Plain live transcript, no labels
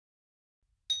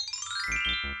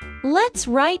Let's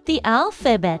write the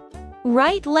alphabet.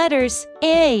 Write letters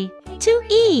A to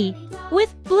E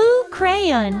with blue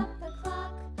crayon.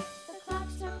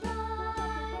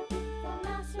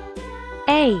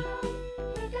 A,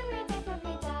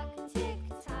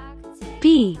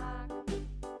 B,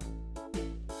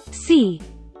 C,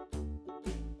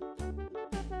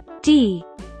 D,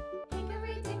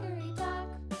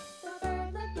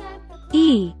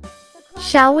 E.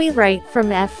 Shall we write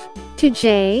from F to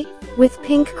J with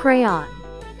pink crayon?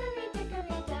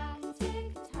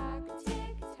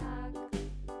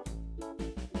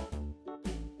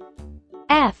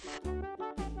 F,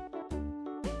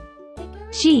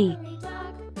 G,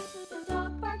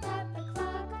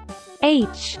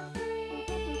 H,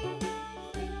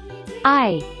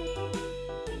 I,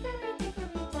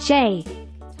 J.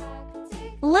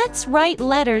 Let's write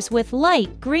letters with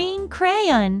light green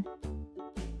crayon.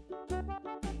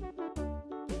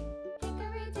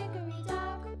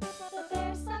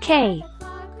 K,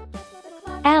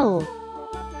 L,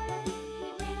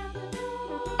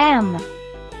 M,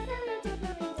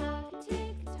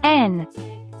 N,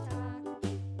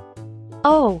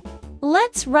 O.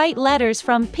 Let's write letters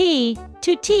from P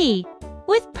to T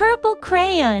with purple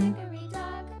crayon.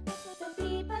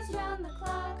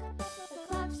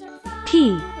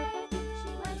 P,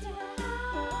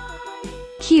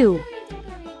 Q,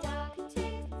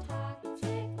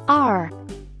 R,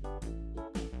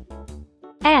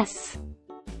 S,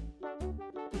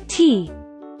 T.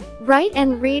 Write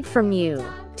and read from U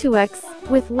to X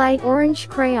with light orange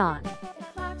crayon.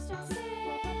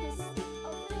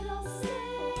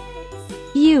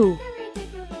 U,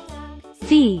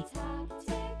 V,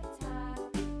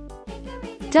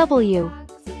 W,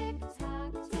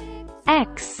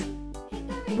 X.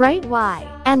 Write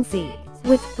Y and Z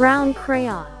with brown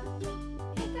crayon.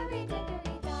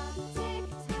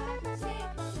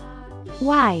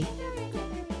 Y,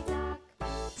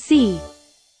 Z.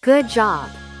 Good job.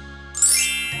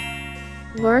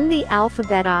 Learn the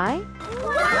alphabet I?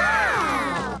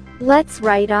 Wow! Let's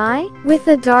write I with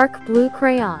a dark blue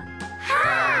crayon.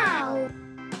 How?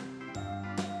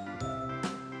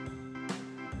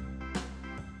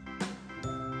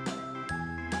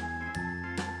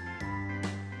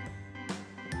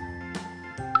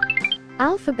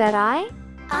 Alphabet I?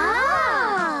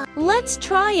 Ah! Let's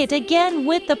try it again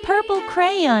with the purple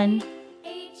crayon.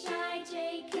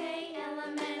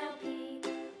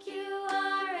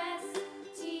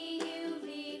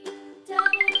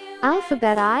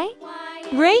 Alphabet I?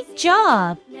 Great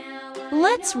job!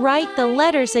 Let's write the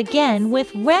letters again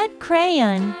with red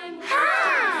crayon.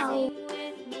 How?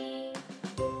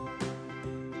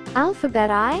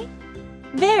 Alphabet I?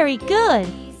 Very good!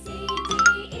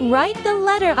 Write the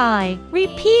letter I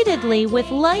repeatedly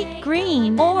with light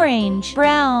green, orange,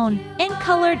 brown, and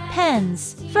colored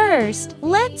pens. First,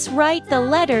 let's write the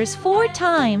letters 4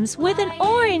 times with an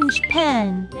orange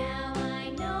pen.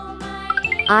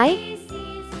 I?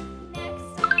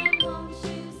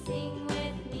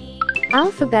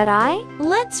 Alphabet I?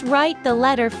 Let's write the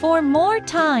letter 4 more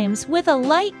times with a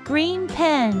light green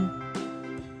pen.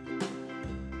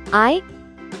 I?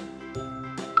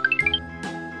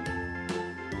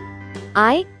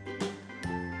 I?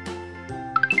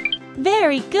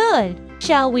 Very good!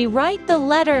 Shall we write the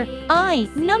letter I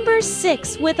number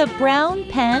 6 with a brown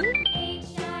pen?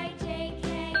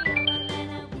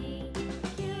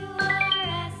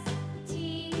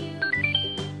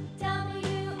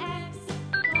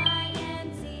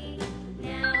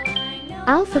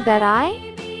 Alphabet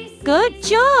I? Good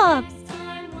job!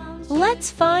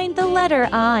 Let's find the letter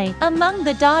I among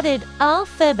the dotted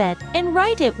alphabet and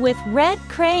write it with red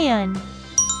crayon.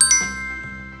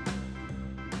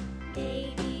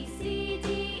 A, B, C, D,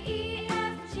 E,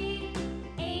 F, G,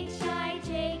 H, I,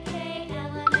 J, K,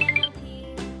 L, M, N, O,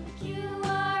 P, Q,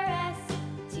 R, S,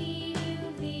 T, U,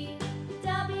 V,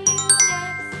 W,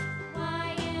 X,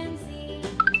 Y, and Z.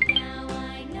 Now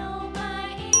I know my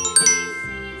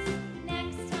ABCs.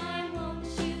 Next time, won't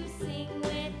you sing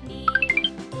with me?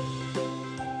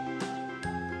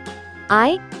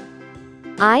 I?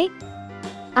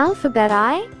 Alphabet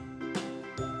I?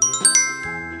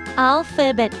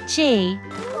 Alphabet J.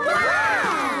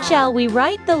 Wow! Shall we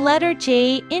write the letter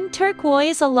J in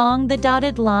turquoise along the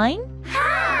dotted line?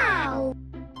 How?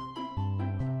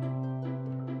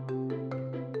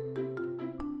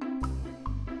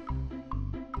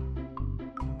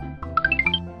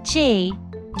 J.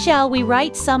 Shall we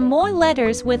write some more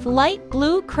letters with light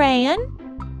blue crayon?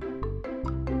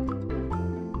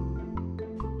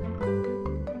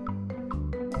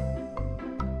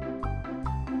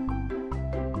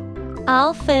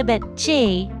 Alphabet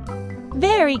J.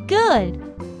 Very good!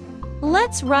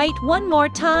 Let's write one more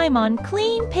time on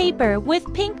clean paper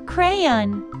with pink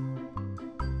crayon.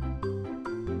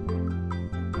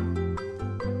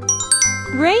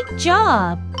 Great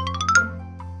job!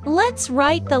 Let's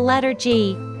write the letter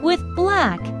G with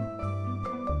black,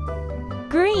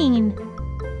 green,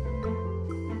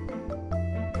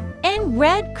 and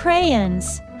red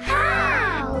crayons.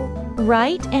 How?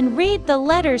 Write and read the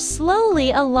letters slowly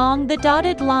along the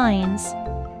dotted lines.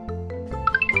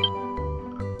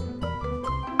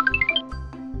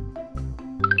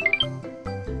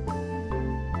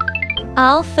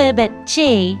 Alphabet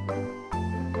G.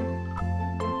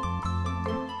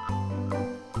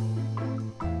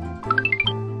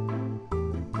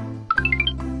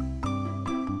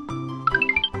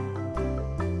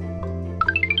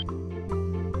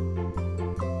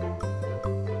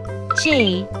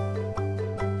 G,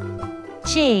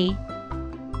 G,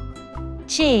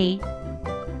 G,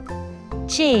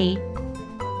 G.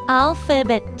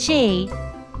 Alphabet G.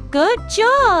 Good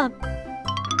job!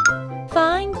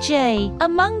 Find J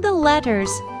among the letters.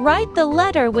 Write the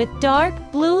letter with dark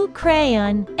blue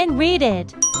crayon and read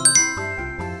it.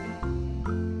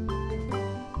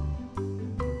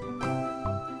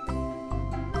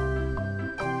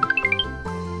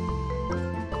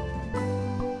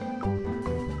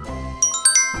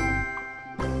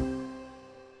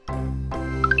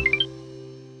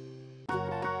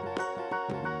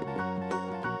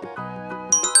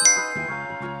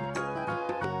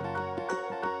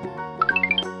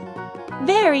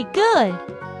 Very good!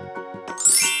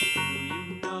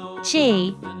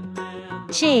 G,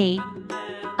 G,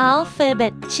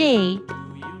 alphabet G.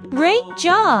 Great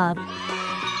job!